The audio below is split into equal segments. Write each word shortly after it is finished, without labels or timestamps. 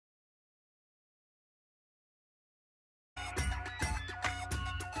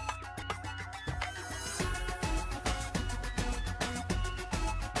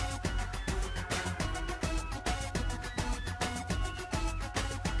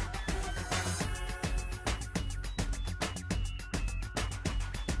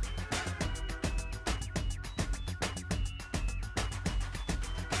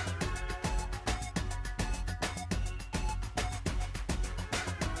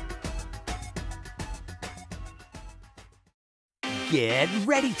Get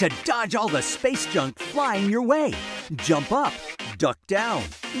ready to dodge all the space junk flying your way. Jump up, duck down,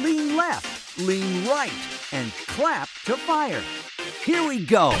 lean left, lean right, and clap to fire. Here we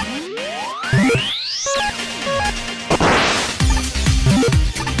go.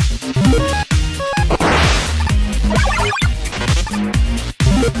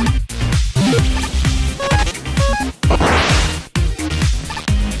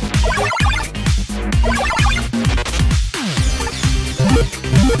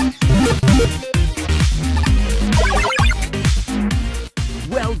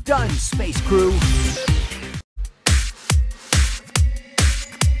 Well done, Space Crew.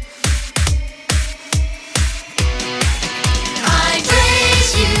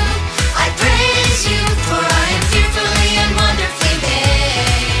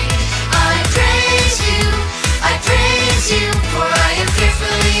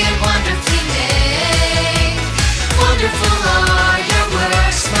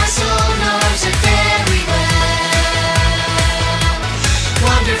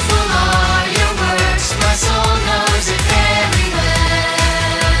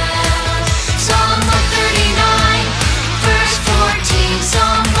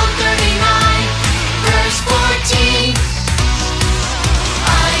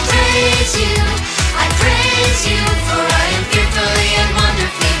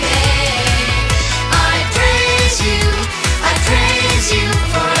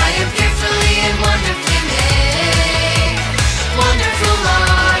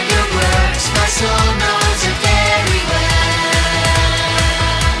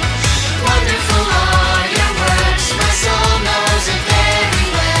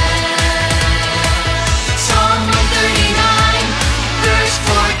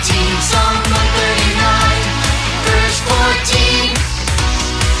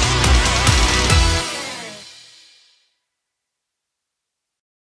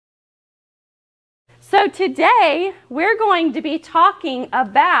 So today we're going to be talking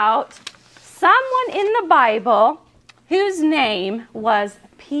about someone in the Bible whose name was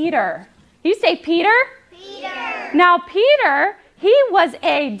Peter. You say Peter? Peter. Now Peter, he was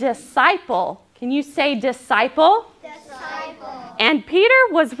a disciple. Can you say disciple? Disciple. And Peter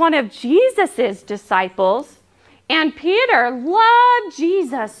was one of Jesus's disciples. And Peter loved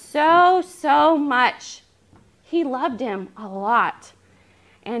Jesus so much. He loved him a lot.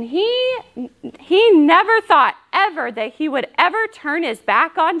 And he never thought ever that he would ever turn his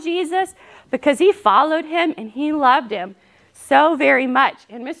back on Jesus, because he followed him and he loved him so very much.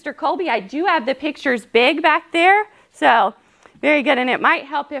 And Mr. Colby, I do have the pictures big back there. So very good. And it might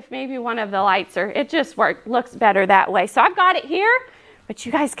help if maybe one of the lights it just looks better that way. So I've got it here, but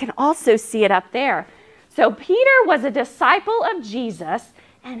you guys can also see it up there. So Peter was a disciple of Jesus,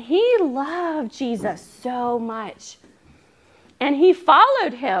 and he loved Jesus so much. And he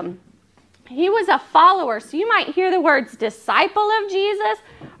followed him. He was a follower. So you might hear the words disciple of Jesus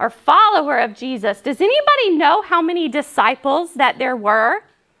or follower of Jesus. Does anybody know how many disciples that there were?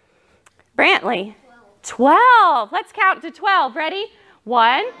 Brantley? 12. Let's count to 12. Ready?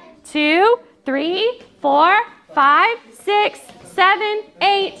 1, 2, 3, 4, 5, 6, 7,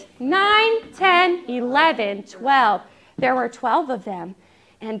 8, 9, 10, 11, 12. There were 12 of them.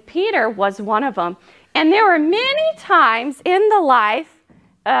 And Peter was one of them. And there were many times in the life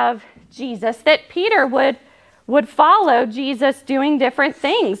of Jesus that Peter would follow Jesus doing different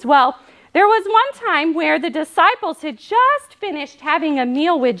things. Well, there was one time where the disciples had just finished having a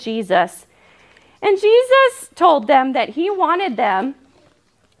meal with Jesus. And Jesus told them that he wanted them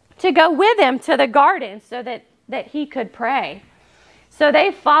to go with him to the garden so that he could pray. So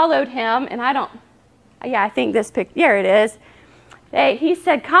they followed him, and I think this picture, here it is. He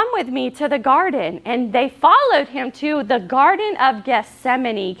said, come with me to the garden. And they followed him to the Garden of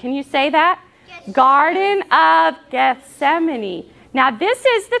Gethsemane. Can you say that? Yes. Garden of Gethsemane. Now, this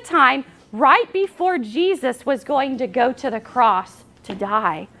is the time right before Jesus was going to go to the cross to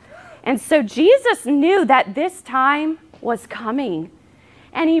die. And so Jesus knew that this time was coming.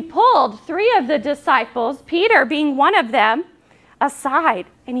 And he pulled 3 of the disciples, Peter being one of them, aside.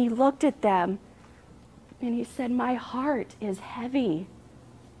 And he looked at them. And he said, my heart is heavy.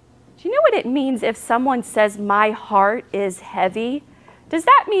 Do you know what it means if someone says, my heart is heavy? Does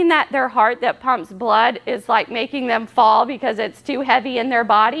that mean that their heart that pumps blood is like making them fall because it's too heavy in their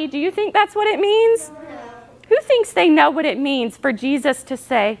body? Do you think that's what it means? No. Who thinks they know what it means for Jesus to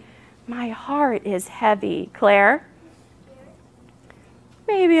say, my heart is heavy? Claire?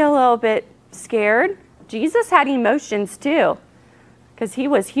 Maybe a little bit scared. Jesus had emotions too. Because he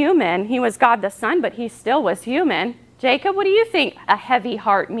was human. He was God the Son, but he still was human. Jacob, what do you think a heavy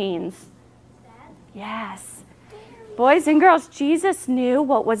heart means? Sad. Yes. Boys and girls, Jesus knew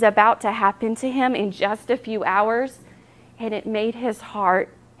what was about to happen to him in just a few hours, and it made his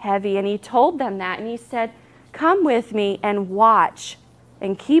heart heavy. And he told them that, and he said, come with me and watch,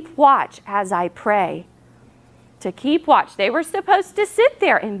 and keep watch as I pray. To keep watch. They were supposed to sit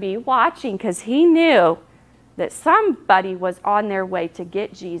there and be watching because he knew that somebody was on their way to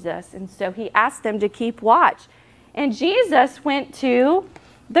get Jesus. And so he asked them to keep watch. And Jesus went to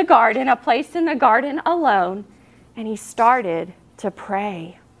the garden, a place in the garden alone, and he started to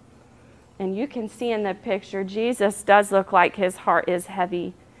pray. And you can see in the picture, Jesus does look like his heart is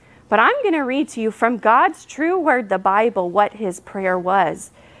heavy. But I'm going to read to you from God's true word, the Bible, what his prayer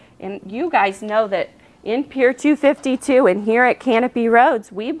was. And you guys know that in Pier 252 and here at Canopy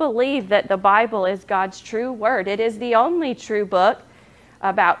Roads, we believe that the Bible is God's true word. It is the only true book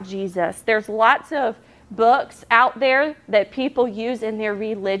about Jesus. There's lots of books out there that people use in their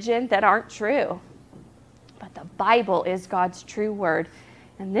religion that aren't true. But the Bible is God's true word.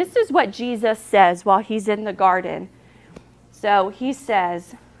 And this is what Jesus says while he's in the garden. So he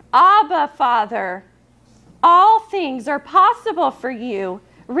says, Abba, Father, all things are possible for you.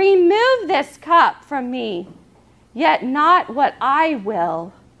 Remove this cup from me, yet not what I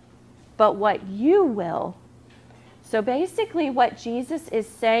will, but what you will. So basically what Jesus is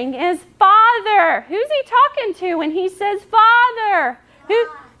saying is, Father. Who's he talking to when he says Father? Who?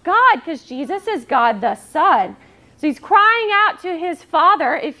 God, because Jesus is God the Son. So he's crying out to his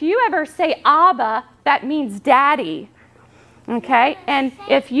Father. If you ever say Abba, that means Daddy. Okay? And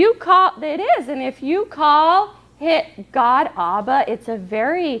if you call, it is, and if you call God Abba, it's a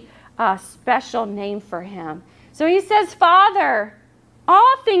very special name for him. So he says, Father,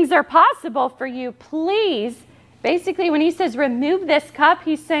 all things are possible for you. Please, basically when he says remove this cup,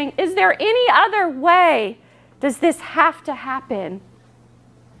 he's saying, is there any other way? Does this have to happen?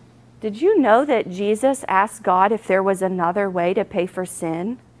 Did you know that Jesus asked God if there was another way to pay for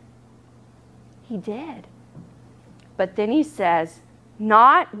sin? He did. But then he says,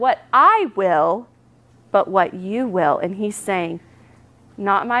 not what I will, but what you will. And he's saying,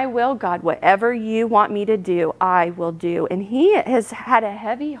 not my will, God. Whatever you want me to do, I will do. And he has had a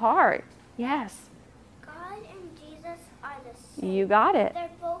heavy heart. Yes. God and Jesus are the same. You got it. They're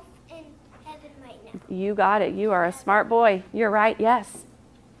both in heaven right now. You got it. You are a smart boy. You're right. Yes.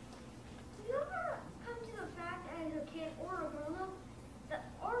 Have you ever come to the fact as a kid or a grown-up that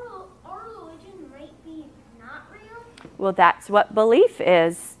our religion might be not real? Well, that's what belief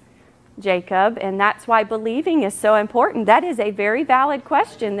is, Jacob, and that's why believing is so important. That is a very valid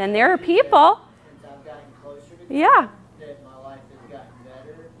question. And there are people, Since I've gotten closer to God, yeah, that my life has gotten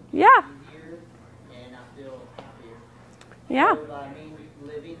better, yeah, easier, and I feel happier. yeah, So by me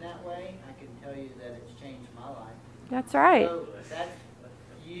living that way, I can tell you that it's changed my life. that's right. So that's,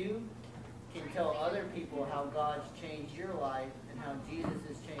 you can tell other people how God's changed your life and how Jesus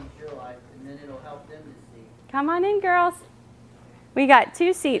has changed your life, and then it'll help them to see. Come on in, girls. We got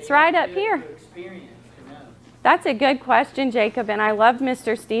 2 seats right up here. To experience, to know. That's a good question, Jacob, and I love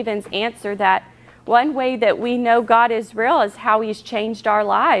Mr. Stevens' answer that one way that we know God is real is how he's changed our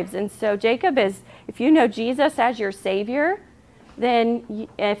lives. And so Jacob is, if you know Jesus as your Savior, then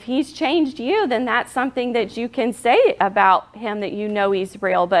if he's changed you, then that's something that you can say about him, that you know he's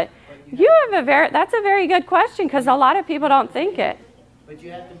real. But you have that's a very good question, because a lot of people don't think it. But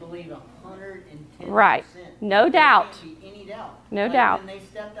you have to believe 110%. Right. No doubt. There can't be any doubt. No Like doubt. when they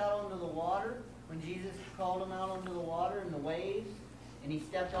stepped out onto the water, when Jesus called them out onto the water and the waves, and he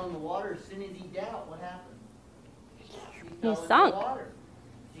stepped on the water, as soon as he doubted, what happened? He fell into sunk. the water.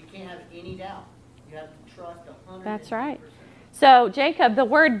 You can't have any doubt. You have to trust 100%. That's right. So, Jacob, the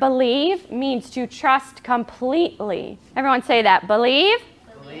word believe means to trust completely. Everyone say that. Believe,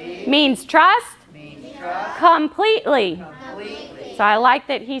 Believe means trust means trust completely. completely. So I like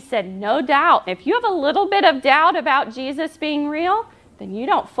that he said no doubt. If you have a little bit of doubt about Jesus being real, then you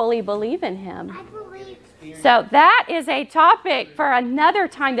don't fully believe in him. I believe. So that is a topic for another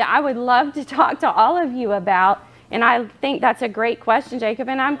time that I would love to talk to all of you about. And I think that's a great question, Jacob,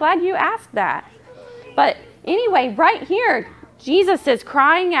 and I'm glad you asked that. But anyway, right here, Jesus is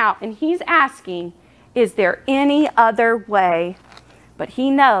crying out and he's asking, is there any other way? But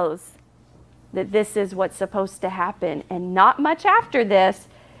he knows that this is what's supposed to happen. And not much after this,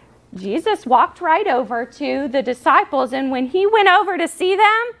 Jesus walked right over to the disciples, and when he went over to see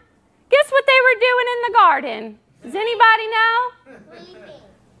them, guess what they were doing in the garden? Does anybody know? Sleeping.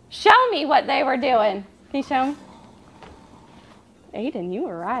 Show me what they were doing. Can you show me? Aiden, you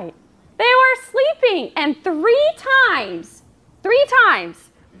were right. They were sleeping, and 3 times,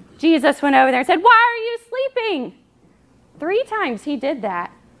 Jesus went over there and said, why are you sleeping? 3 times he did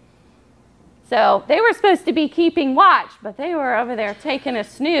that. So they were supposed to be keeping watch, but they were over there taking a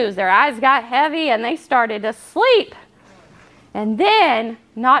snooze. Their eyes got heavy and they started to sleep. And then,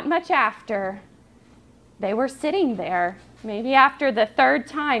 not much after, they were sitting there, maybe after the third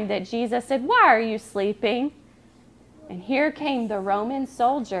time that Jesus said, "Why are you sleeping?" And here came the Roman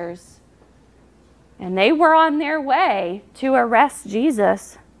soldiers. And they were on their way to arrest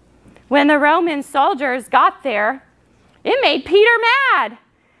Jesus. When the Roman soldiers got there, it made Peter mad.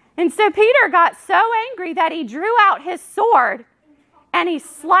 And so Peter got so angry that he drew out his sword and he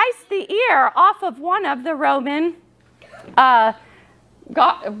sliced the ear off of one of the Roman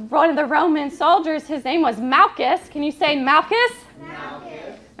soldiers. His name was Malchus. Can you say Malchus?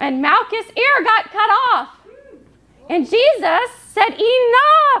 Malchus. And Malchus' ear got cut off. And Jesus said,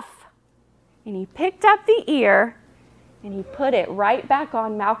 "Enough!" And he picked up the ear and he put it right back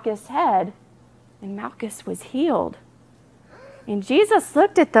on Malchus' head. And Malchus was healed. And Jesus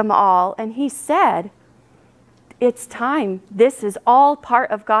looked at them all and he said, "It's time. This is all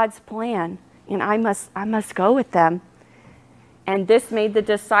part of God's plan. And I must go with them." And this made the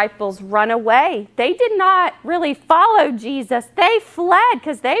disciples run away. They did not really follow Jesus. They fled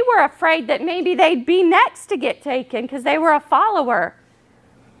because they were afraid that maybe they'd be next to get taken because they were a follower.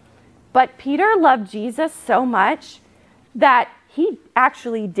 But Peter loved Jesus so much that he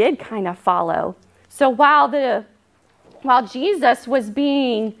actually did kind of follow. So while Jesus was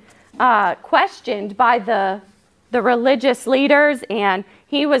being questioned by the religious leaders, and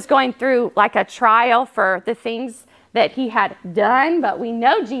he was going through like a trial for the things that he had done, but we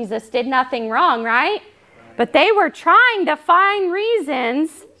know Jesus did nothing wrong, right? But they were trying to find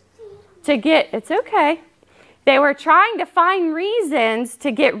reasons to it's okay. They were trying to find reasons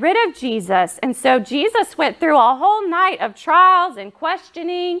to get rid of Jesus. And so Jesus went through a whole night of trials and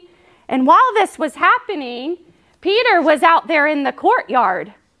questioning. And while this was happening, Peter was out there in the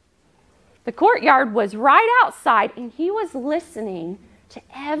courtyard. The courtyard was right outside, and he was listening to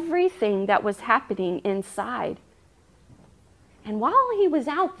everything that was happening inside. And while he was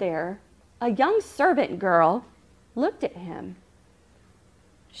out there, a young servant girl looked at him.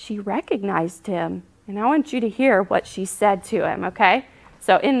 She recognized him, and I want you to hear what she said to him, okay?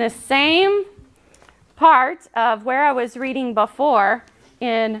 So in the same part of where I was reading before,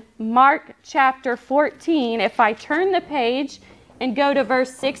 in Mark chapter 14, if I turn the page and go to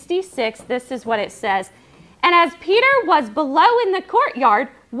verse 66, this is what it says. "And as Peter was below in the courtyard,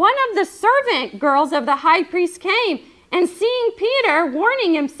 one of the servant girls of the high priest came, and seeing Peter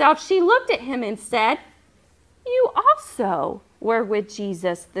warning himself, she looked at him and said, 'You also were with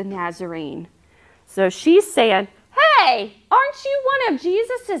Jesus the Nazarene.'" So she's saying, "Hey, aren't you one of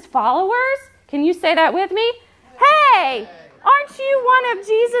Jesus's followers?" Can you say that with me? "Hey, aren't you one of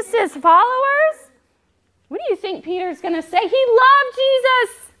Jesus's followers?" What do you think Peter's going to say? He loved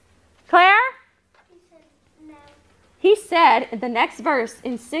Jesus. Claire? He said no. He said, the next verse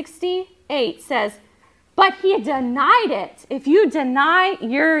in 68 says, "But he denied it." If you deny,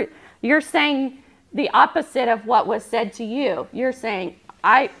 you're saying the opposite of what was said to you. You're saying,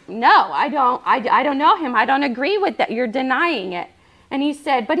 I don't know him. I don't agree with that. You're denying it. And he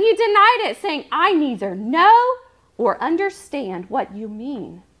said, but he denied it, saying, "I neither know or understand what you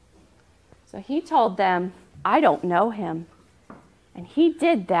mean." So he told them, "I don't know him." And he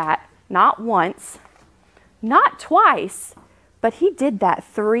did that not once, not twice, but he did that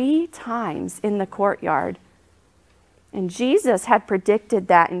 3 times in the courtyard. And Jesus had predicted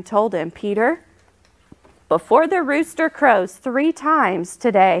that and told him, "Peter, before the rooster crows 3 times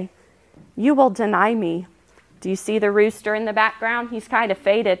today, you will deny me." Do you see the rooster in the background? He's kind of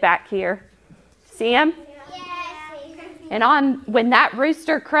faded back here. See him? Yes. And when that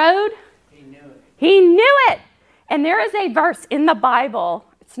rooster crowed, He knew it. he knew it. And there is a verse in the Bible.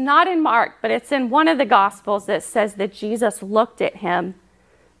 It's not in Mark, but it's in one of the Gospels that says that Jesus looked at him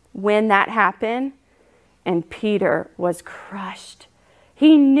when that happened, and Peter was crushed.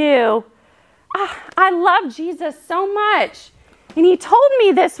 He knew, I love Jesus so much. And he told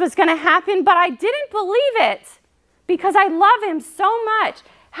me this was going to happen, but I didn't believe it because I love him so much.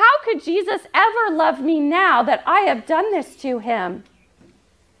 How could Jesus ever love me now that I have done this to him?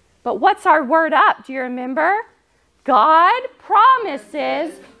 But what's our word up? Do you remember? God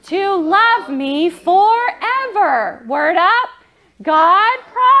promises to love me forever. Word up. God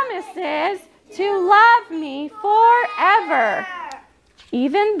promises to love me forever.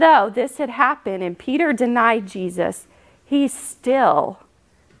 Even though this had happened and Peter denied Jesus, he still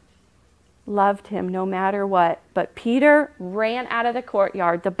loved him no matter what. But Peter ran out of the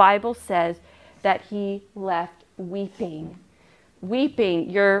courtyard. The Bible says that he left weeping. Weeping,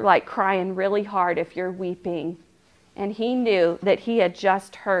 you're like crying really hard if you're weeping. And he knew that he had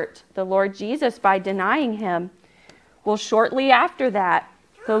just hurt the Lord Jesus by denying him. Well, shortly after that,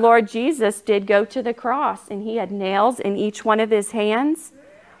 the Lord Jesus did go to the cross, and he had nails in each one of his hands.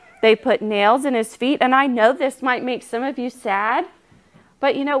 They put nails in his feet, and I know this might make some of you sad,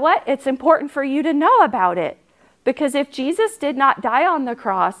 but you know what? It's important for you to know about it, because if Jesus did not die on the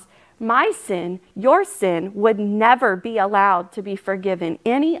cross, my sin, your sin, would never be allowed to be forgiven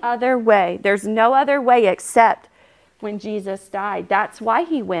any other way. There's no other way except when Jesus died. That's why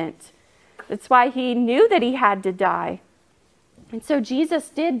he went. That's why he knew that he had to die. And so Jesus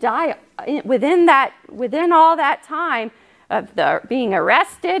did die within all that time of being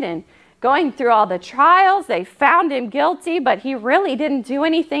arrested and going through all the trials. They found him guilty, but he really didn't do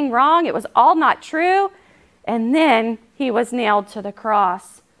anything wrong. It was all not true. And then he was nailed to the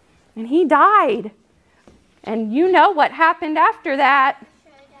cross. And he died. And you know what happened after that.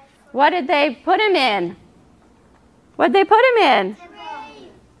 What did they put him in? What did they put him in?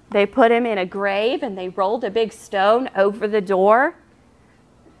 They put him in a grave, and they rolled a big stone over the door.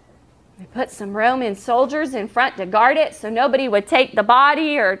 They put some Roman soldiers in front to guard it so nobody would take the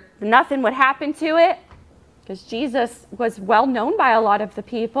body or nothing would happen to it. Because Jesus was well known by a lot of the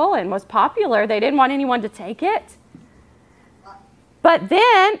people and was popular. They didn't want anyone to take it. But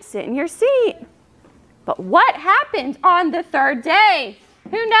then, sit in your seat. But what happened on the third day?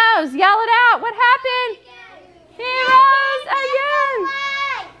 Who knows? Yell it out. What happened? He rose again.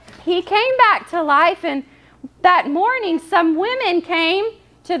 He came back to life, and that morning some women came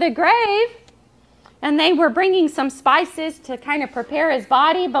to the grave, and they were bringing some spices to kind of prepare his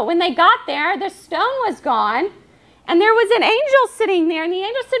body. But when they got there, the stone was gone, and there was an angel sitting there, and the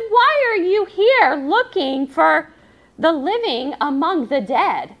angel said, "Why are you here looking for the living among the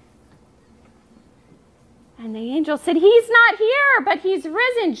dead?" And the angel said, "He's not here, but he's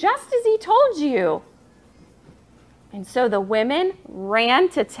risen just as he told you." And so the women ran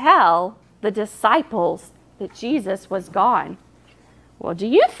to tell the disciples that Jesus was gone. Well, do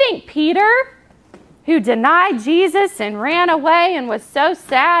you think Peter, who denied Jesus and ran away and was so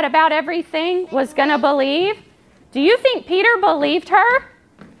sad about everything, was going to believe? Do you think Peter believed her?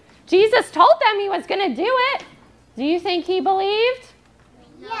 Jesus told them he was going to do it. Do you think he believed?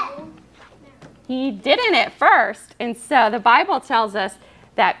 No. He didn't at first. And so the Bible tells us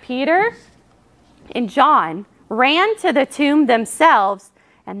that Peter and John ran to the tomb themselves,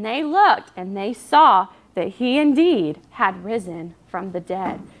 and they looked and they saw that he indeed had risen from the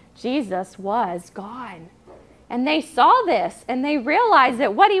dead. Jesus was gone. And they saw this, and they realized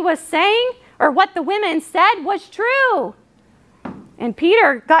that what he was saying, or what the women said, was true. And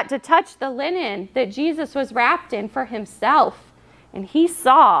Peter got to touch the linen that Jesus was wrapped in for himself, and he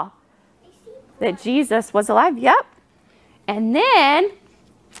saw that Jesus was alive. Yep. And then,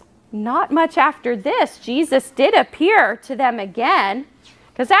 not much after this, Jesus did appear to them again.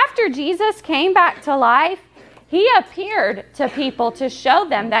 Because after Jesus came back to life, he appeared to people to show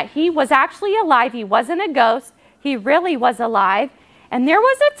them that he was actually alive. He wasn't a ghost. He really was alive. And there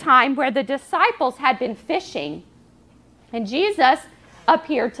was a time where the disciples had been fishing. And Jesus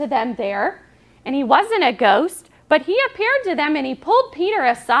appeared to them there. And he wasn't a ghost, but he appeared to them and he pulled Peter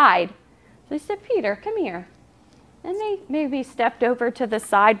aside. So he said, "Peter, come here." And they maybe stepped over to the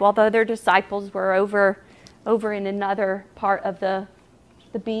side while the other disciples were over in another part of the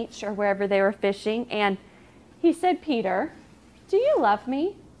beach or wherever they were fishing. And he said, "Peter, do you love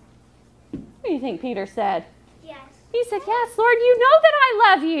me?" What do you think Peter said? Yes. He said, "Yes, Lord, you know that I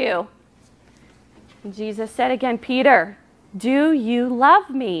love you." And Jesus said again, "Peter, do you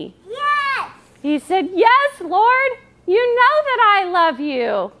love me?" Yes. He said, "Yes, Lord, you know that I love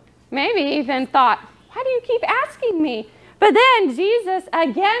you." Maybe even thought, "Why do you keep asking me?" But then Jesus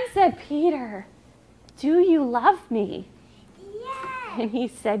again said, "Peter, do you love me?" Yes. And he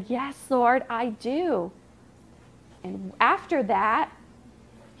said, "Yes, Lord, I do." And after that,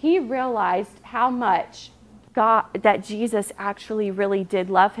 he realized how much that Jesus actually really did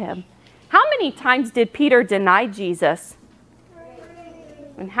love him. How many times did Peter deny Jesus? 3.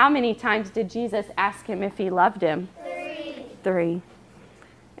 And how many times did Jesus ask him if he loved him? 3. 3.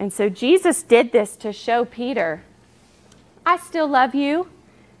 And so Jesus did this to show Peter, I still love you.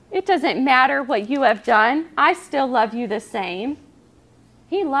 It doesn't matter what you have done. I still love you the same.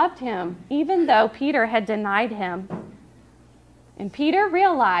 He loved him, even though Peter had denied him. And Peter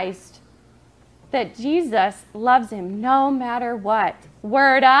realized that Jesus loves him no matter what.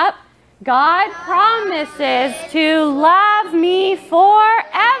 Word up. God promises to love me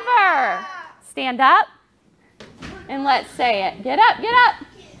forever. Stand up and let's say it. Get up, get up.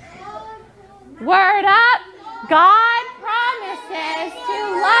 Word up. God promises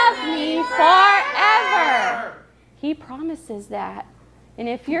to love me forever. He promises that. And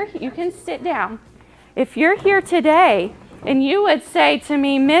if you can sit down. If you're here today and you would say to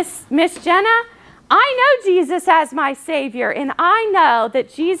me, Miss Jenna, I know Jesus as my Savior, and I know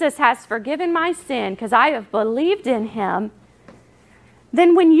that Jesus has forgiven my sin because I have believed in him,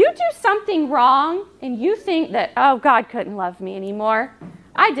 then when you do something wrong and you think that, oh, God couldn't love me anymore,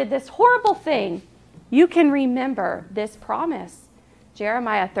 I did this horrible thing, you can remember this promise.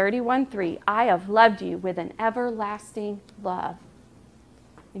 Jeremiah 31:3, I have loved you with an everlasting love.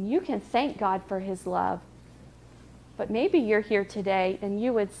 And you can thank God for his love. But maybe you're here today and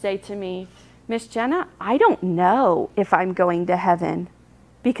you would say to me, Miss Jenna, I don't know if I'm going to heaven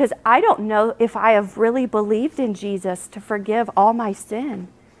because I don't know if I have really believed in Jesus to forgive all my sin.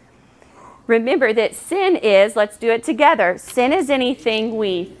 Remember that sin is, let's do it together, sin is anything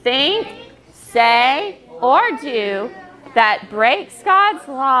we think, say, or do that breaks God's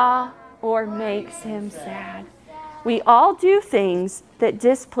law or makes him sad. We all do things that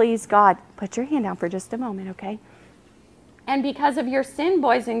displease God. Put your hand down for just a moment, okay? And because of your sin,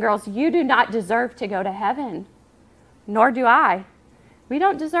 boys and girls, you do not deserve to go to heaven. Nor do I. We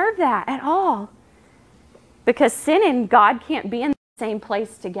don't deserve that at all. Because sin and God can't be in the same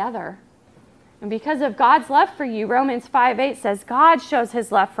place together. And because of God's love for you, Romans 5:8 says, God shows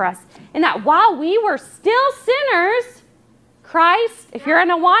his love for us. And that while we were still sinners, Christ, if you're an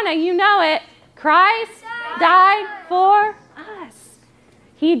Awana, you know it, Christ died for us.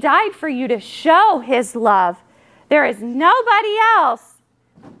 He died for you to show his love. There is nobody else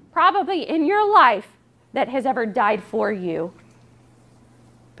probably in your life that has ever died for you.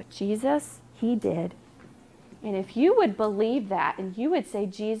 But Jesus, he did. And if you would believe that and you would say,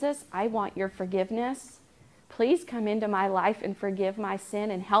 Jesus, I want your forgiveness. Please come into my life and forgive my sin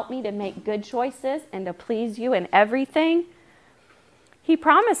and help me to make good choices and to please you in everything. He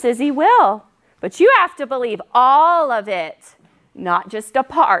promises he will. But you have to believe all of it, not just a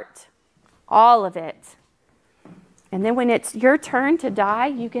part, all of it. And then when it's your turn to die,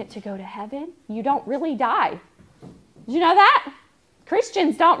 you get to go to heaven. You don't really die. Did you know that?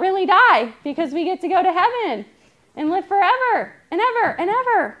 Christians don't really die because we get to go to heaven and live forever and ever and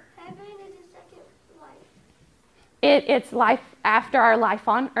ever. Heaven is a second life. It's life after our life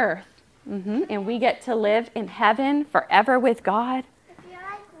on earth. And we get to live in heaven forever with God. If you're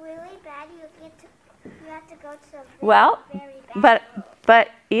like really bad, you have to go to a very bad. But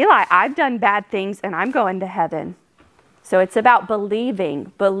Eli, I've done bad things and I'm going to heaven. So it's about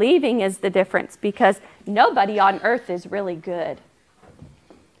believing. Believing is the difference because nobody on earth is really good.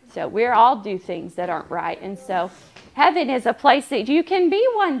 So we all do things that aren't right. And so heaven is a place that you can be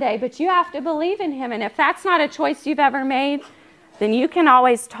one day, but you have to believe in him. And if that's not a choice you've ever made, then you can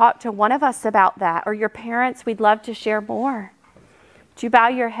always talk to one of us about that. Or your parents, we'd love to share more. Would you bow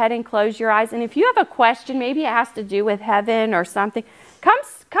your head and close your eyes? And if you have a question, maybe it has to do with heaven or something,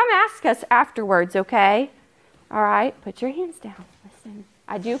 come ask us afterwards, okay? All right, put your hands down. Listen,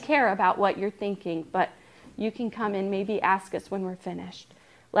 I do care about what you're thinking, but you can come and maybe ask us when we're finished.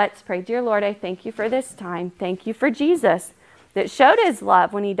 Let's pray. Dear Lord, I thank you for this time. Thank you for Jesus that showed his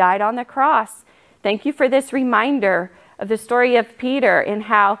love when he died on the cross. Thank you for this reminder of the story of Peter and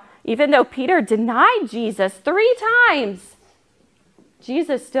how even though Peter denied Jesus 3 times,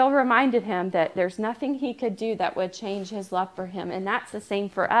 Jesus still reminded him that there's nothing he could do that would change his love for him. And that's the same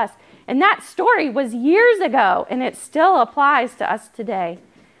for us. And that story was years ago, and it still applies to us today.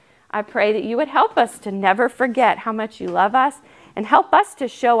 I pray that you would help us to never forget how much you love us and help us to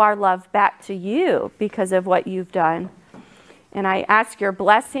show our love back to you because of what you've done. And I ask your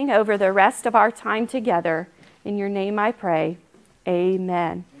blessing over the rest of our time together. In your name I pray.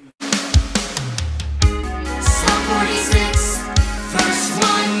 Amen. Psalm 46, verse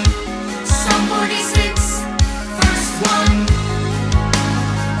 1. Psalm 46, verse 1.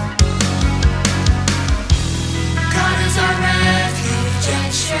 God is our refuge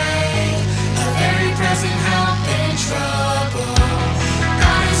and strength, a very present help in trouble.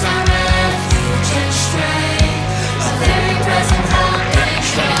 God is our refuge and strength, a very present help in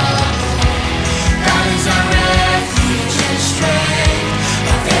trouble. God is our refuge and strength,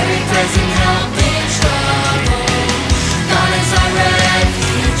 a very present help in trouble. God is our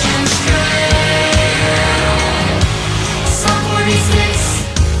refuge and strength. Psalm 46,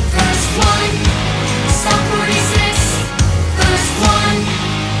 verse 1. Psalm 46, verse 1.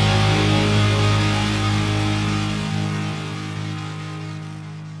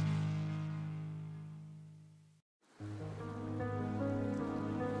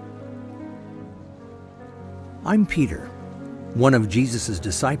 I'm Peter, one of Jesus'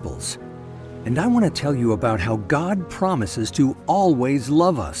 disciples, and I want to tell you about how God promises to always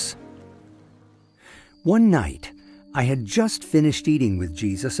love us. One night, I had just finished eating with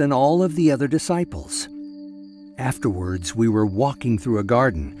Jesus and all of the other disciples. Afterwards, we were walking through a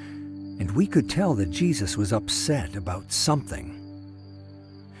garden, and we could tell that Jesus was upset about something.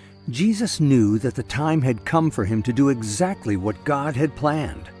 Jesus knew that the time had come for him to do exactly what God had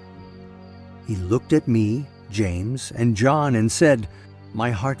planned. He looked at me, James, and John and said,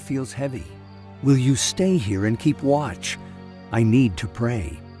 "My heart feels heavy. Will you stay here and keep watch? I need to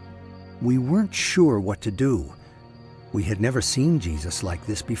pray." We weren't sure what to do. We had never seen Jesus like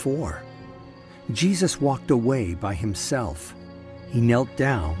this before. Jesus walked away by himself. He knelt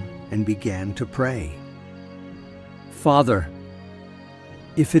down and began to pray. "Father,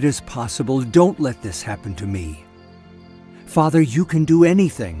 if it is possible, don't let this happen to me. Father, you can do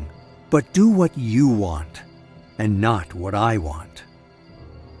anything, but do what you want and not what I want."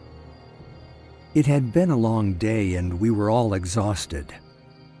 It had been a long day and we were all exhausted.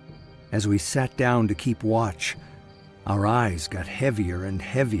 As we sat down to keep watch, our eyes got heavier and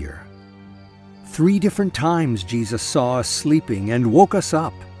heavier. 3 different times Jesus saw us sleeping and woke us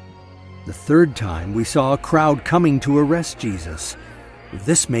up. The 3rd time we saw a crowd coming to arrest Jesus.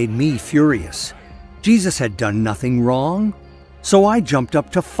 This made me furious. Jesus had done nothing wrong. So I jumped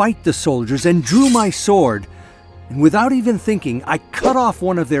up to fight the soldiers and drew my sword, and without even thinking, I cut off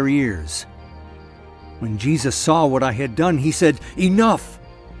one of their ears. When Jesus saw what I had done, he said, "Enough!"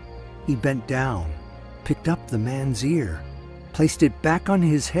 He bent down, picked up the man's ear, placed it back on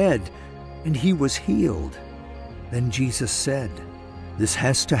his head, and he was healed. Then Jesus said, "This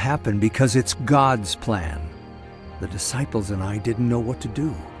has to happen because it's God's plan." The disciples and I didn't know what to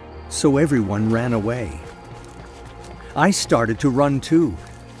do, so everyone ran away. I started to run too,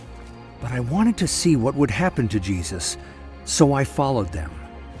 but I wanted to see what would happen to Jesus, so I followed them.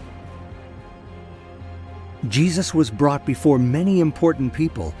 Jesus was brought before many important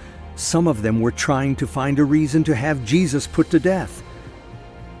people. Some of them were trying to find a reason to have Jesus put to death.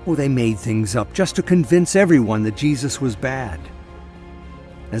 Well, they made things up just to convince everyone that Jesus was bad.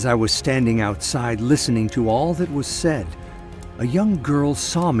 As I was standing outside listening to all that was said, a young girl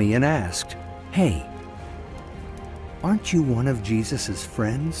saw me and asked, "Hey, aren't you one of Jesus's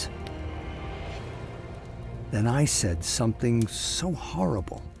friends?" Then I said something so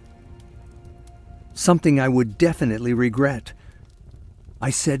horrible. Something I would definitely regret. I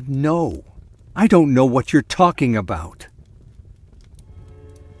said, "No, I don't know what you're talking about."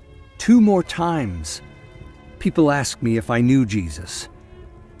 2 more times, people asked me if I knew Jesus.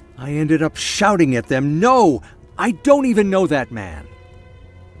 I ended up shouting at them, "No, I don't even know that man."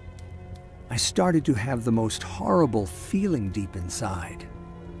 I started to have the most horrible feeling deep inside.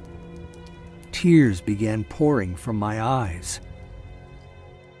 Tears began pouring from my eyes.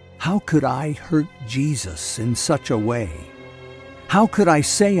 How could I hurt Jesus in such a way? How could I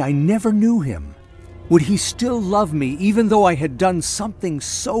say I never knew him? Would he still love me even though I had done something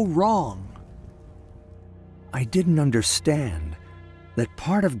so wrong? I didn't understand that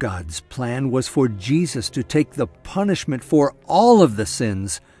part of God's plan was for Jesus to take the punishment for all of the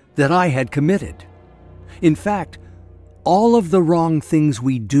sins that I had committed. In fact, all of the wrong things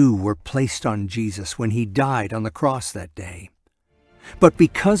we do were placed on Jesus when he died on the cross that day. But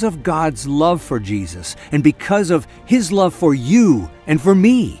because of God's love for Jesus and because of his love for you and for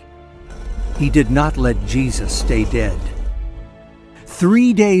me, he did not let Jesus stay dead.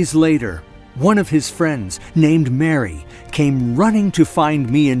 3 days later, one of his friends, named Mary, came running to find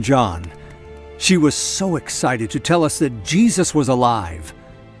me and John. She was so excited to tell us that Jesus was alive.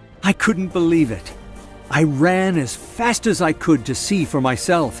 I couldn't believe it. I ran as fast as I could to see for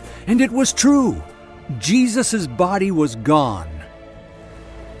myself, and it was true. Jesus' body was gone.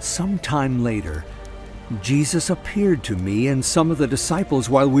 Sometime later, Jesus appeared to me and some of the disciples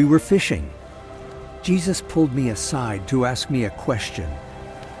while we were fishing. Jesus pulled me aside to ask me a question.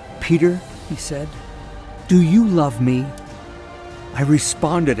 "Peter," he said, "do you love me?" I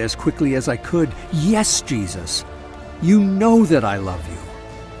responded as quickly as I could, "Yes, Jesus, you know that I love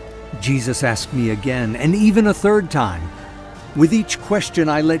you." Jesus asked me again, and even a 3rd time. With each question,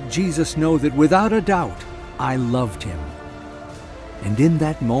 I let Jesus know that without a doubt, I loved him. And in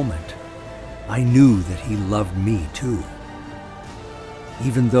that moment, I knew that he loved me too,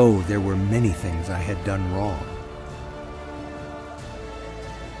 even though there were many things I had done wrong.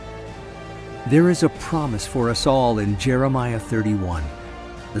 There is a promise for us all in Jeremiah 31,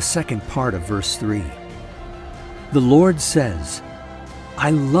 the second part of verse 3. The Lord says, "I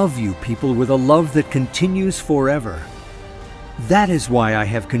love you, people, with a love that continues forever. That is why I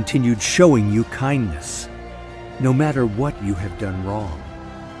have continued showing you kindness. No matter what you have done wrong,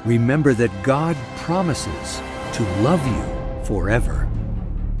 remember that God promises to love you forever."